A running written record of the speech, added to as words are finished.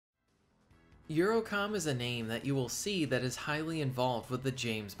Eurocom is a name that you will see that is highly involved with the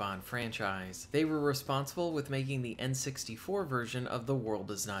James Bond franchise. They were responsible with making the N64 version of The World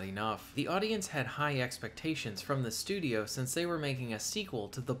Is Not Enough. The audience had high expectations from the studio since they were making a sequel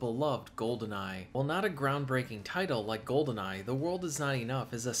to the beloved GoldenEye. While not a groundbreaking title like GoldenEye, The World Is Not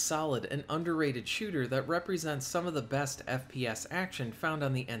Enough is a solid and underrated shooter that represents some of the best FPS action found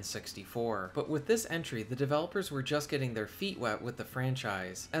on the N64. But with this entry, the developers were just getting their feet wet with the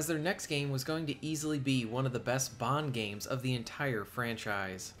franchise, as their next game was going to easily be one of the best Bond games of the entire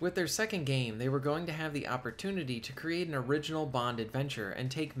franchise. With their second game, they were going to have the opportunity to create an original Bond adventure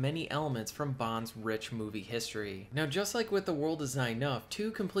and take many elements from Bond's rich movie history. Now, just like with The World Is Not Enough, two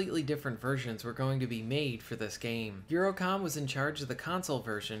completely different versions were going to be made for this game. Eurocom was in charge of the console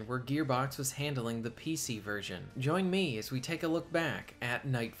version, where Gearbox was handling the PC version. Join me as we take a look back at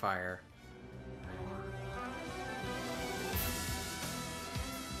Nightfire.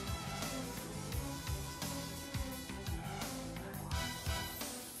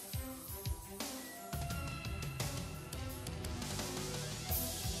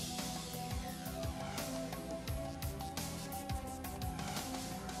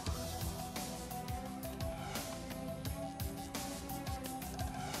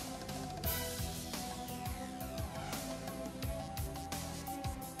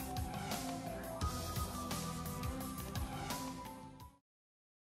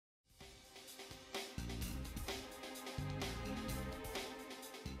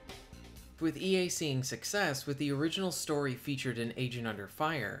 With EA seeing success with the original story featured in Agent Under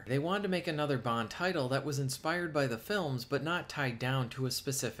Fire, they wanted to make another Bond title that was inspired by the films but not tied down to a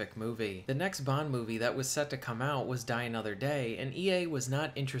specific movie. The next Bond movie that was set to come out was Die Another Day, and EA was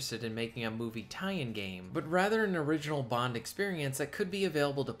not interested in making a movie tie-in game, but rather an original Bond experience that could be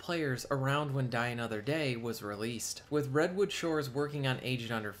available to players around when Die Another Day was released. With Redwood Shores working on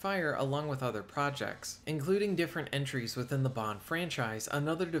Agent Under Fire along with other projects, including different entries within the Bond franchise,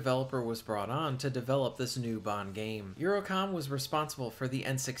 another developer was brought on to develop this new Bond game. Eurocom was responsible for the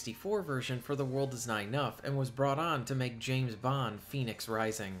N64 version for The World Is Not Enough and was brought on to make James Bond Phoenix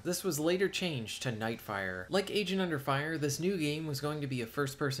Rising. This was later changed to Nightfire. Like Agent Under Fire, this new game was going to be a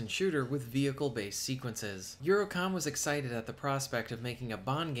first-person shooter with vehicle-based sequences. Eurocom was excited at the prospect of making a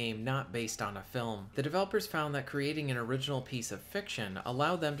Bond game not based on a film. The developers found that creating an original piece of fiction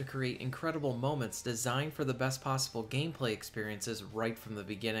allowed them to create incredible moments designed for the best possible gameplay experiences right from the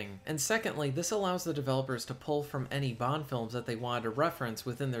beginning. And secondly, this allows the developers to pull from any Bond films that they wanted to reference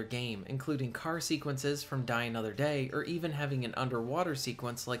within their game, including car sequences from Die Another Day, or even having an underwater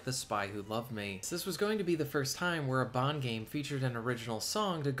sequence like The Spy Who Loved Me. So this was going to be the first time where a Bond game featured an original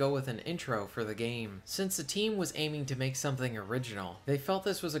song to go with an intro for the game. Since the team was aiming to make something original, they felt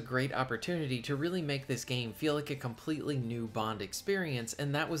this was a great opportunity to really make this game feel like a completely new Bond experience,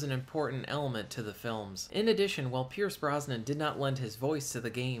 and that was an important element to the films. In addition, while Pierce Brosnan did not lend his voice to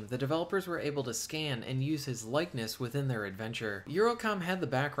the game, the developers were able to scan and use his likeness within their adventure. Eurocom had the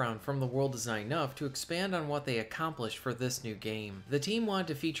background from The World Is Not Enough to expand on what they accomplished for this new game. The team wanted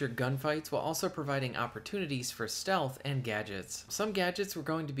to feature gunfights while also providing opportunities for stealth and gadgets. Some gadgets were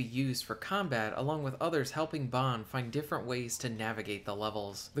going to be used for combat, along with others helping Bond find different ways to navigate the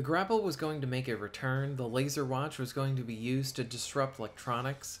levels. The grapple was going to make a return, the laser watch was going to be used to disrupt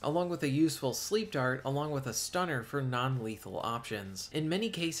electronics, along with a useful sleep dart, along with a stunner for non-lethal options. In many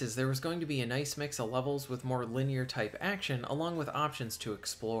cases, there was going to be a nice mix of levels with more linear type action along with options to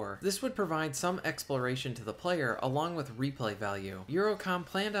explore. This would provide some exploration to the player along with replay value. Eurocom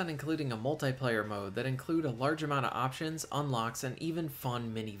planned on including a multiplayer mode that include a large amount of options, unlocks, and even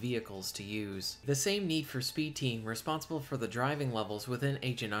fun mini vehicles to use. The same Need for Speed team responsible for the driving levels within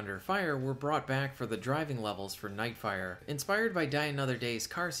Agent Under Fire were brought back for the driving levels for Nightfire. Inspired by Die Another Day's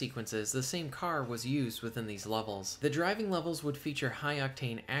car sequences, the same car was used within these levels. The driving levels would feature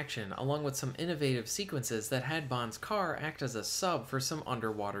high-octane action along with some innovative sequences that had Bond's car act as a sub for some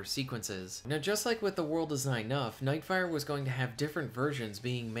underwater sequences. Now, just like with The World Is Not Enough, Nightfire was going to have different versions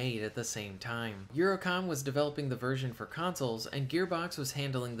being made at the same time. Eurocom was developing the version for consoles, and Gearbox was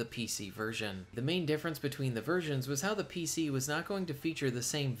handling the PC version. The main difference between the versions was how the PC was not going to feature the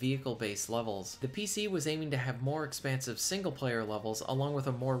same vehicle-based levels. The PC was aiming to have more expansive single-player levels along with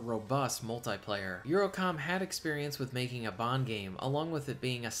a more robust multiplayer. Eurocom had experience with making a Bond game, along with it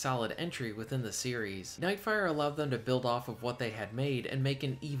being a solid entry within the series. Nightfire allowed them to build off of what they had made and make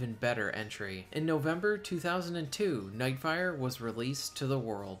an even better entry. In November 2002, Nightfire was released to the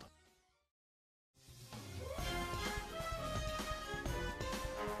world.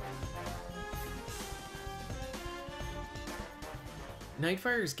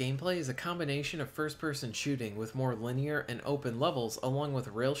 Nightfire's gameplay is a combination of first-person shooting with more linear and open levels along with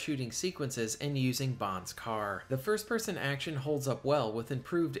rail shooting sequences and using Bond's car. The first-person action holds up well with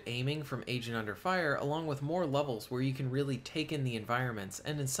improved aiming from Agent Under Fire along with more levels where you can really take in the environments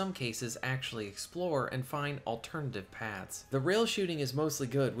and in some cases actually explore and find alternative paths. The rail shooting is mostly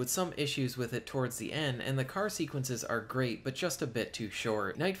good with some issues with it towards the end, and the car sequences are great but just a bit too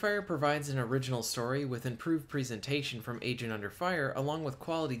short. Nightfire provides an original story with improved presentation from Agent Under Fire along with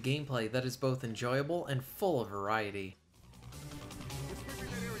quality gameplay that is both enjoyable and full of variety. We're sweeping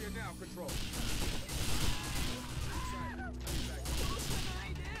that area now, Control.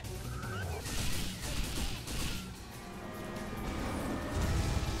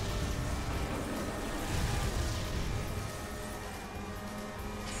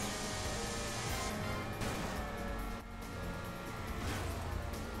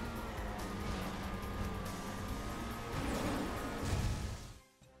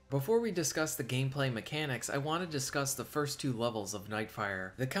 Before we discuss the gameplay mechanics, I want to discuss the first two levels of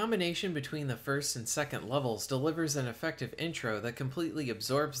Nightfire. The combination between the first and second levels delivers an effective intro that completely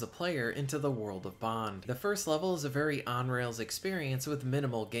absorbs the player into the world of Bond. The first level is a very on-rails experience with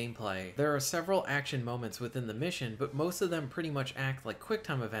minimal gameplay. There are several action moments within the mission, but most of them pretty much act like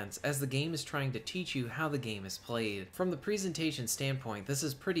QuickTime events as the game is trying to teach you how the game is played. From the presentation standpoint, this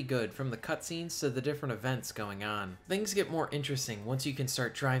is pretty good, from the cutscenes to the different events going on. Things get more interesting once you can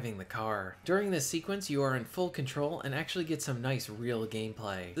start driving the car. During this sequence, you are in full control and actually get some nice real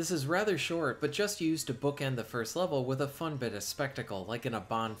gameplay. This is rather short, but just used to bookend the first level with a fun bit of spectacle, like in a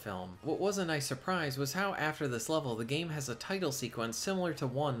Bond film. What was a nice surprise was how after this level, the game has a title sequence similar to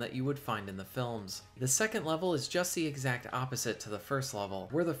one that you would find in the films. The second level is just the exact opposite to the first level.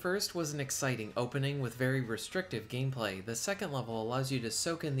 Where the first was an exciting opening with very restrictive gameplay, the second level allows you to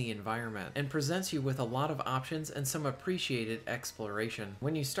soak in the environment and presents you with a lot of options and some appreciated exploration.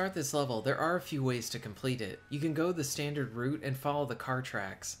 When you start this level, there are a few ways to complete it. You can go the standard route and follow the car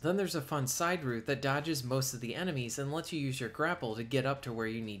tracks. Then there's a fun side route that dodges most of the enemies and lets you use your grapple to get up to where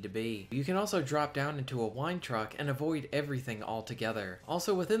you need to be. You can also drop down into a wine truck and avoid everything altogether.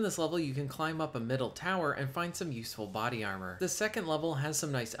 Also within this level, you can climb up a middle tower and find some useful body armor. The second level has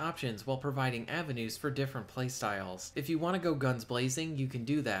some nice options while providing avenues for different playstyles. If you want to go guns blazing, you can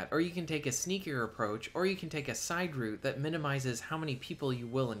do that, or you can take a sneakier approach, or you can take a side route that minimizes how many people you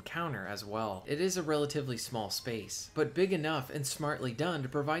will encounter as well. It is a relatively small space, but big enough and smartly done to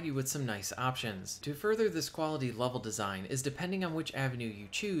provide you with some nice options. To further this quality level design is depending on which avenue you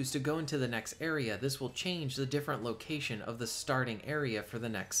choose to go into the next area, this will change the different location of the starting area for the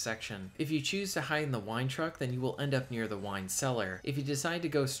next section. If you choose to hide in the wine truck, then you will end up near the wine cellar. If you decide to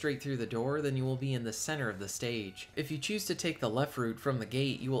go straight through the door, then you will be in the center of the stage. If you choose to take the left route from the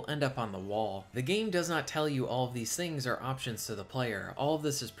gate, you will end up on the wall. The game does not tell you all of these things are options to the player. All of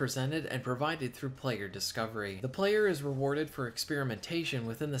this is presented and provided through player discovery. The player is rewarded for experimentation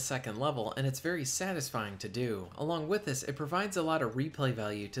within the second level, and it's very satisfying to do. Along with this, it provides a lot of replay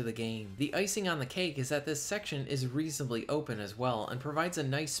value to the game. The icing on the cake is that this section is reasonably open as well, and provides a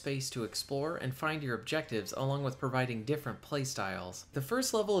nice space to explore and find your objectives along with providing different playstyles. The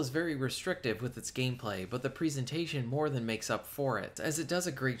first level is very restrictive with its gameplay, but the presentation more than makes up for it, as it does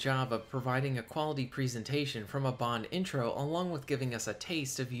a great job of providing a quality presentation from a Bond intro along with giving us a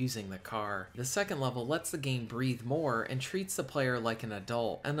taste of using the car. The second level lets the game breathe more and treats the player like an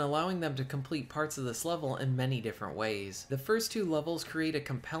adult, and allowing them to complete parts of this level in many different ways. The first two levels create a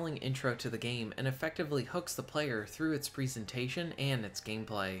compelling intro to the game and effectively hooks the player through its presentation and its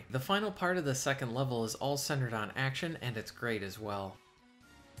gameplay. The final part of the second level is all centered on action, and it's great as well.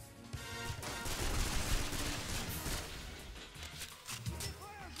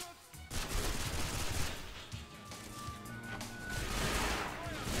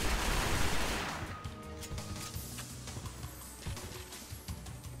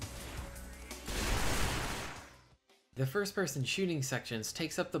 The first-person shooting sections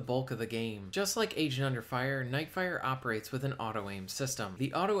takes up the bulk of the game. Just like Agent Under Fire, Nightfire operates with an auto-aim system.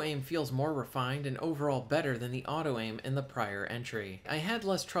 The auto-aim feels more refined and overall better than the auto-aim in the prior entry. I had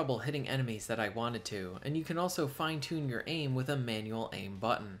less trouble hitting enemies that I wanted to, and you can also fine-tune your aim with a manual aim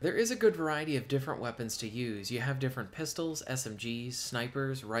button. There is a good variety of different weapons to use. You have different pistols, SMGs,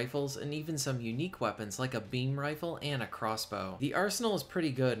 snipers, rifles, and even some unique weapons like a beam rifle and a crossbow. The arsenal is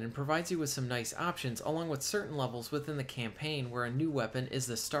pretty good and provides you with some nice options along with certain levels with within the campaign where a new weapon is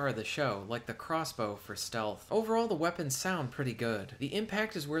the star of the show, like the crossbow for stealth. Overall, the weapons sound pretty good. The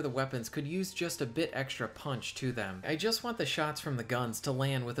impact is where the weapons could use just a bit extra punch to them. I just want the shots from the guns to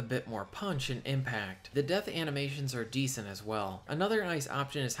land with a bit more punch and impact. The death animations are decent as well. Another nice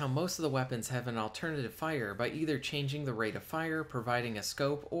option is how most of the weapons have an alternative fire by either changing the rate of fire, providing a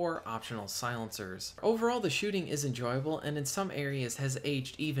scope, or optional silencers. Overall, the shooting is enjoyable and in some areas has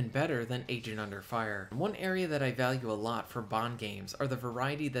aged even better than Agent Under Fire. One area that I value a lot for Bond games are the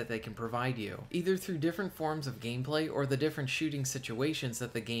variety that they can provide you, either through different forms of gameplay or the different shooting situations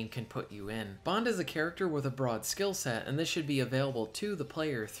that the game can put you in. Bond is a character with a broad skill set, and this should be available to the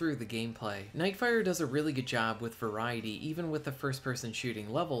player through the gameplay. Nightfire does a really good job with variety, even with the first-person shooting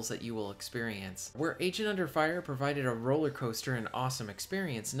levels that you will experience. Where Agent Under Fire provided a roller coaster and awesome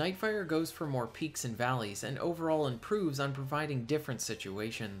experience, Nightfire goes for more peaks and valleys and overall improves on providing different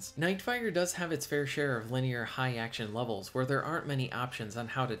situations. Nightfire does have its fair share of linear high-action levels where there aren't many options on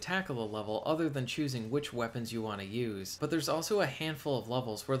how to tackle the level other than choosing which weapons you want to use, but there's also a handful of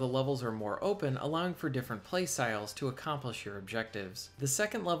levels where the levels are more open, allowing for different playstyles to accomplish your objectives. The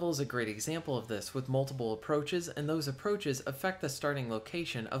second level is a great example of this, with multiple approaches, and those approaches affect the starting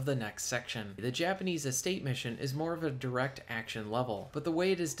location of the next section. The Japanese estate mission is more of a direct action level, but the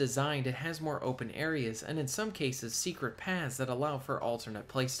way it is designed, it has more open areas and in some cases secret paths that allow for alternate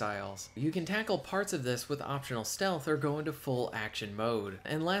playstyles. You can tackle parts of this with optional stealth or go into full action mode.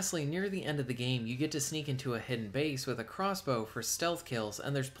 And lastly, near the end of the game, you get to sneak into a hidden base with a crossbow for stealth kills,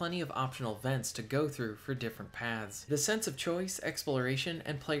 and there's plenty of optional vents to go through for different paths. The sense of choice, exploration,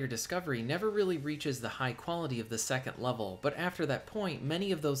 and player discovery never really reaches the high quality of the second level, but after that point,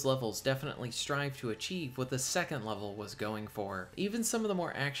 many of those levels definitely strive to achieve what the second level was going for. Even some of the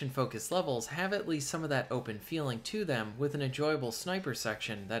more action-focused levels have at least some of that open feeling to them, with an enjoyable sniper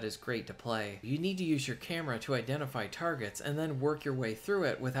section that is great to play. You need to use your camera to identify targets and then work your way through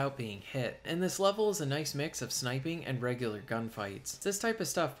it without being hit. And this level is a nice mix of sniping and regular gunfights. This type of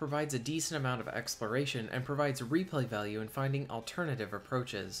stuff provides a decent amount of exploration and provides replay value in finding alternative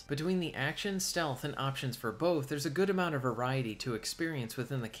approaches. Between the action, stealth, and options for both, there's a good amount of variety to experience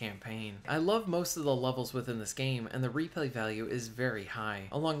within the campaign. I love most of the levels within this game, and the replay value is very high.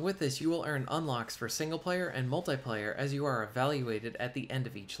 Along with this, you will earn unlocks for single player and multiplayer as you are evaluated at the end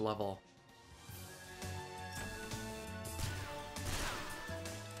of each level.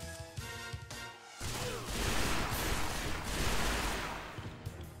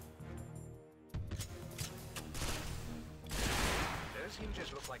 Those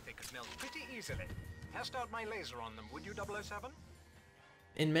hinges look like they could melt pretty easily. Test out my laser on them, would you, 007?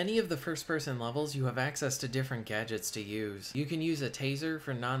 In many of the first-person levels, you have access to different gadgets to use. You can use a taser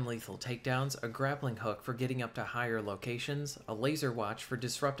for non-lethal takedowns, a grappling hook for getting up to higher locations, a laser watch for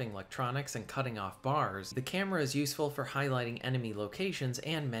disrupting electronics and cutting off bars. The camera is useful for highlighting enemy locations,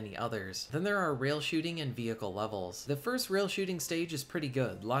 and many others. Then there are rail shooting and vehicle levels. The first rail shooting stage is pretty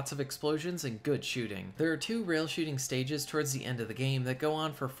good, lots of explosions and good shooting. There are two rail shooting stages towards the end of the game that go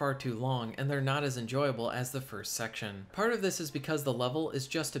on for far too long, and they're not as enjoyable as the first section. Part of this is because the level is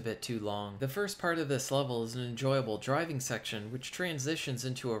just a bit too long. The first part of this level is an enjoyable driving section which transitions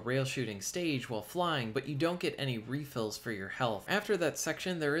into a rail shooting stage while flying, but you don't get any refills for your health. After that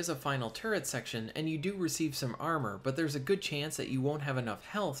section, there is a final turret section and you do receive some armor, but there's a good chance that you won't have enough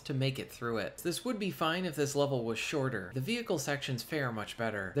health to make it through it. This would be fine if this level was shorter. The vehicle sections fare much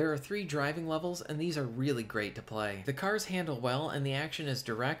better. There are 3 driving levels and these are really great to play. The cars handle well and the action is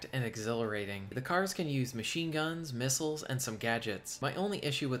direct and exhilarating. The cars can use machine guns, missiles, and some gadgets. My only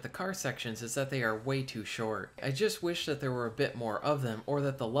issue with the car sections is that they are way too short. I just wish that there were a bit more of them or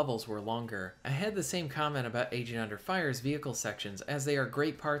that the levels were longer. I had the same comment about Agent Under Fire's vehicle sections, as they are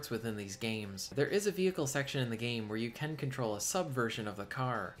great parts within these games. There is a vehicle section in the game where you can control a subversion of the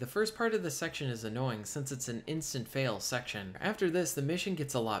car. The first part of the section is annoying since it's an instant fail section. After this, the mission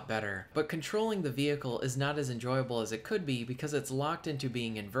gets a lot better, but controlling the vehicle is not as enjoyable as it could be because it's locked into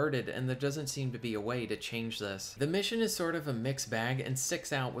being inverted and there doesn't seem to be a way to change this. The mission is sort of a mixed bag and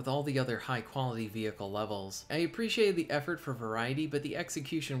sticks out with all the other high quality vehicle levels. I appreciated the effort for variety, but the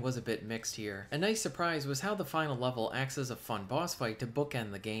execution was a bit mixed here. A nice surprise was how the final level acts as a fun boss fight to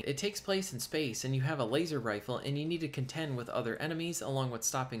bookend the game. It takes place in space and you have a laser rifle and you need to contend with other enemies along with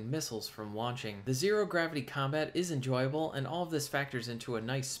stopping missiles from launching. The zero gravity combat is enjoyable and all of this factors into a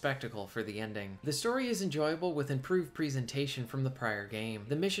nice spectacle for the ending. The story is enjoyable with improved presentation from the prior game.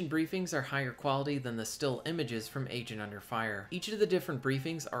 The mission briefings are higher quality than the still images from Agent Under Fire. Each of the different different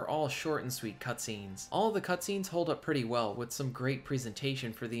briefings are all short and sweet cutscenes. All the cutscenes hold up pretty well with some great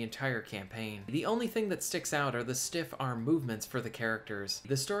presentation for the entire campaign. The only thing that sticks out are the stiff arm movements for the characters.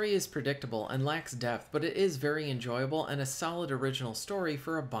 The story is predictable and lacks depth, but it is very enjoyable and a solid original story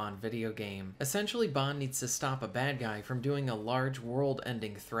for a Bond video game. Essentially, Bond needs to stop a bad guy from doing a large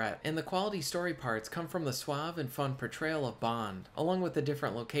world-ending threat, and the quality story parts come from the suave and fun portrayal of Bond, along with the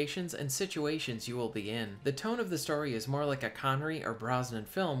different locations and situations you will be in. The tone of the story is more like a Connery or Brosnan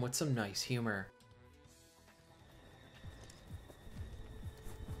film with some nice humor.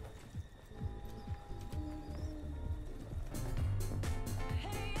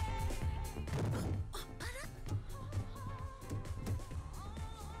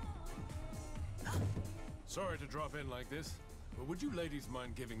 Sorry to drop in like this, but would you ladies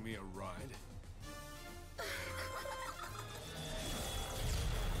mind giving me a ride?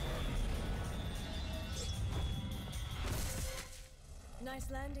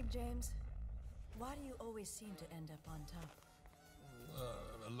 Nice landing, James. Why do you always seem to end up on top?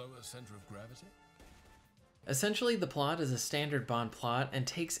 A lower center of gravity? Essentially, the plot is a standard Bond plot and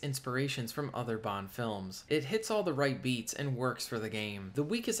takes inspirations from other Bond films. It hits all the right beats and works for the game. The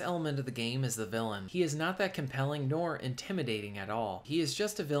weakest element of the game is the villain. He is not that compelling nor intimidating at all. He is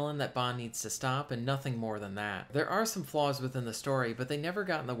just a villain that Bond needs to stop and nothing more than that. There are some flaws within the story, but they never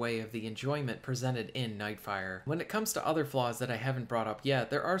got in the way of the enjoyment presented in Nightfire. When it comes to other flaws that I haven't brought up yet,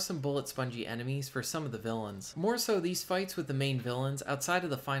 there are some bullet spongy enemies for some of the villains. More so, these fights with the main villains outside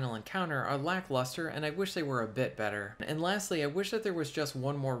of the final encounter are lackluster and I wish they were a bit better. And lastly, I wish that there was just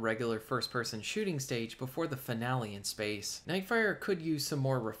one more regular first-person shooting stage before the finale in space. Nightfire could use some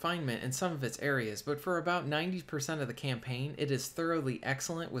more refinement in some of its areas, but for about 90% of the campaign, it is thoroughly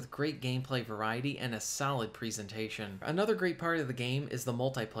excellent with great gameplay variety and a solid presentation. Another great part of the game is the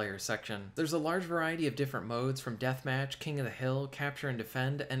multiplayer section. There's a large variety of different modes from Deathmatch, King of the Hill, Capture and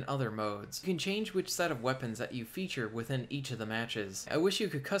Defend, and other modes. You can change which set of weapons that you feature within each of the matches. I wish you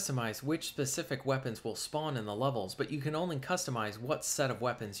could customize which specific weapons will spawn in the levels, but you can only customize what set of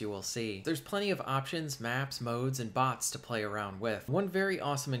weapons you will see. There's plenty of options, maps, modes, and bots to play around with. One very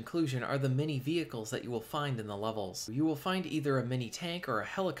awesome inclusion are the mini vehicles that you will find in the levels. You will find either a mini tank or a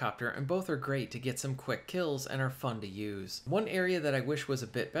helicopter, and both are great to get some quick kills and are fun to use. One area that I wish was a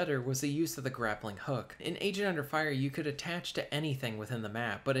bit better was the use of the grappling hook. In Agent Under Fire, you could attach to anything within the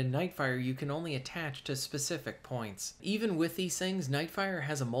map, but in Nightfire, you can only attach to specific points. Even with these things, Nightfire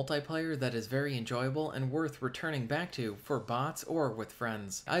has a multiplayer that is very enjoyable and worth returning back to for bots or with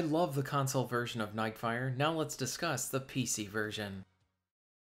friends. I love the console version of Nightfire. Now let's discuss the PC version.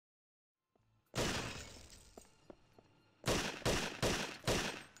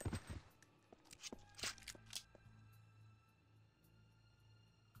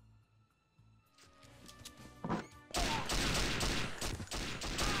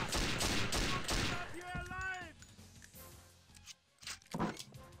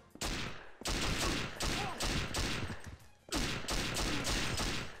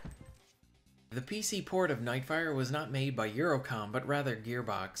 The PC port of Nightfire was not made by Eurocom, but rather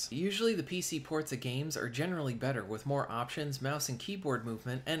Gearbox. Usually the PC ports of games are generally better with more options, mouse and keyboard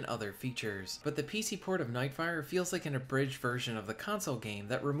movement, and other features. But the PC port of Nightfire feels like an abridged version of the console game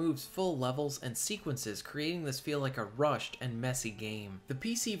that removes full levels and sequences, creating this feel like a rushed and messy game. The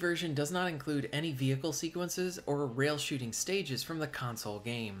PC version does not include any vehicle sequences or rail shooting stages from the console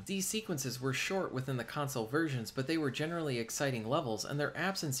game. These sequences were short within the console versions, but they were generally exciting levels, and their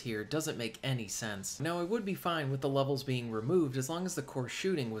absence here doesn't make any sense. Now, I would be fine with the levels being removed as long as the core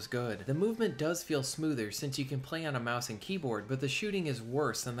shooting was good. The movement does feel smoother since you can play on a mouse and keyboard, but the shooting is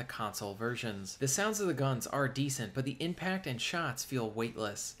worse than the console versions. The sounds of the guns are decent, but the impact and shots feel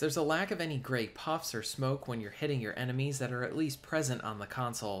weightless. There's a lack of any gray puffs or smoke when you're hitting your enemies that are at least present on the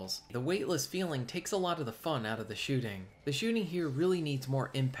consoles. The weightless feeling takes a lot of the fun out of the shooting. The shooting here really needs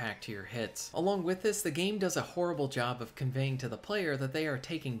more impact to your hits. Along with this, the game does a horrible job of conveying to the player that they are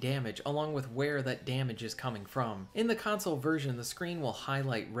taking damage along with where that damage is coming from. In the console version, the screen will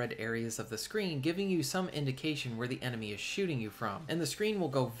highlight red areas of the screen, giving you some indication where the enemy is shooting you from, and the screen will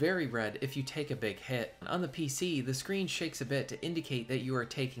go very red if you take a big hit. On the PC, the screen shakes a bit to indicate that you are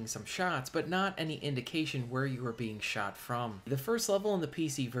taking some shots, but not any indication where you are being shot from. The first level in the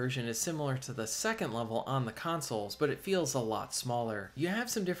PC version is similar to the second level on the consoles, but it feels a lot smaller. You have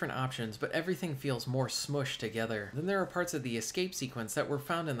some different options, but everything feels more smushed together. Then there are parts of the escape sequence that were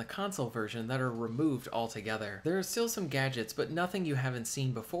found in the console version version that are removed altogether. There are still some gadgets, but nothing you haven't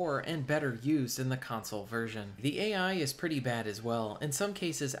seen before and better used in the console version. The AI is pretty bad as well, in some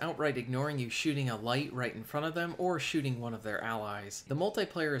cases outright ignoring you shooting a light right in front of them or shooting one of their allies. The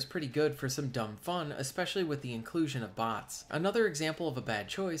multiplayer is pretty good for some dumb fun, especially with the inclusion of bots. Another example of a bad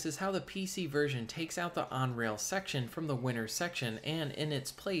choice is how the PC version takes out the on-rail section from the winner section and in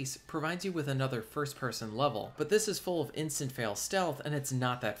its place provides you with another first-person level, but this is full of instant fail stealth and it's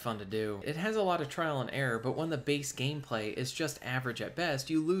not that fun to do. It has a lot of trial and error, but when the base gameplay is just average at best,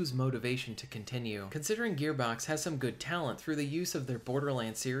 you lose motivation to continue. Considering Gearbox has some good talent through the use of their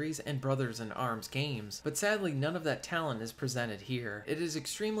Borderlands series and Brothers in Arms games, but sadly none of that talent is presented here. It is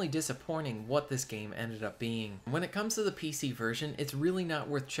extremely disappointing what this game ended up being. When it comes to the PC version, it's really not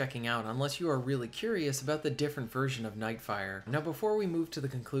worth checking out unless you are really curious about the different version of Nightfire. Now before we move to the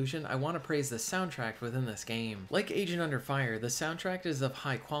conclusion, I want to praise the soundtrack within this game. Like Agent Under Fire, the soundtrack is of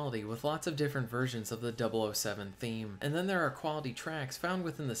high quality with lots of different versions of the 007 theme, and then there are quality tracks found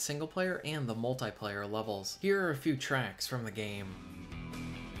within the single player and the multiplayer levels. Here are a few tracks from the game.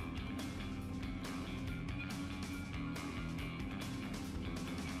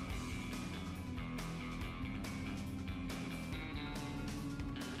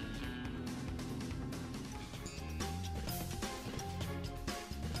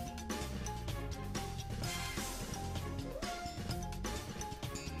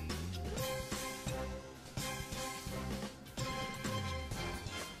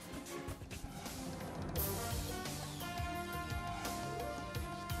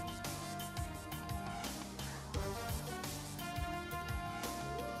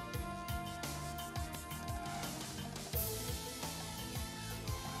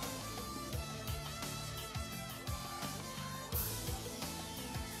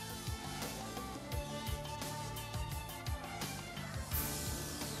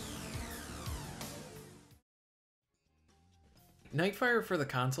 Nightfire for the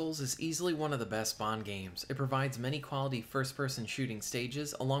consoles is easily one of the best Bond games. It provides many quality first-person shooting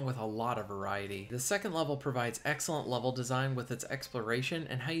stages along with a lot of variety. The second level provides excellent level design with its exploration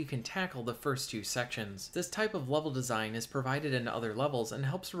and how you can tackle the first two sections. This type of level design is provided in other levels and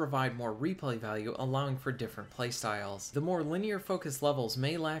helps to provide more replay value, allowing for different playstyles. The more linear focused levels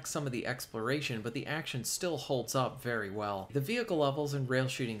may lack some of the exploration, but the action still holds up very well. The vehicle levels and rail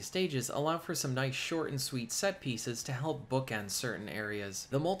shooting stages allow for some nice short and sweet set pieces to help bookend certain areas.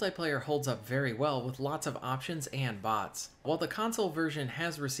 The multiplayer holds up very well with lots of options and bots. While the console version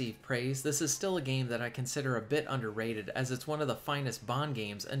has received praise, this is still a game that I consider a bit underrated as it's one of the finest Bond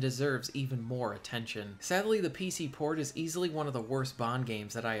games and deserves even more attention. Sadly, the PC port is easily one of the worst Bond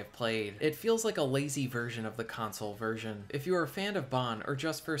games that I have played. It feels like a lazy version of the console version. If you are a fan of Bond or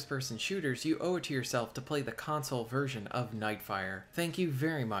just first-person shooters, you owe it to yourself to play the console version of Nightfire. Thank you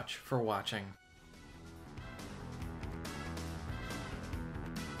very much for watching.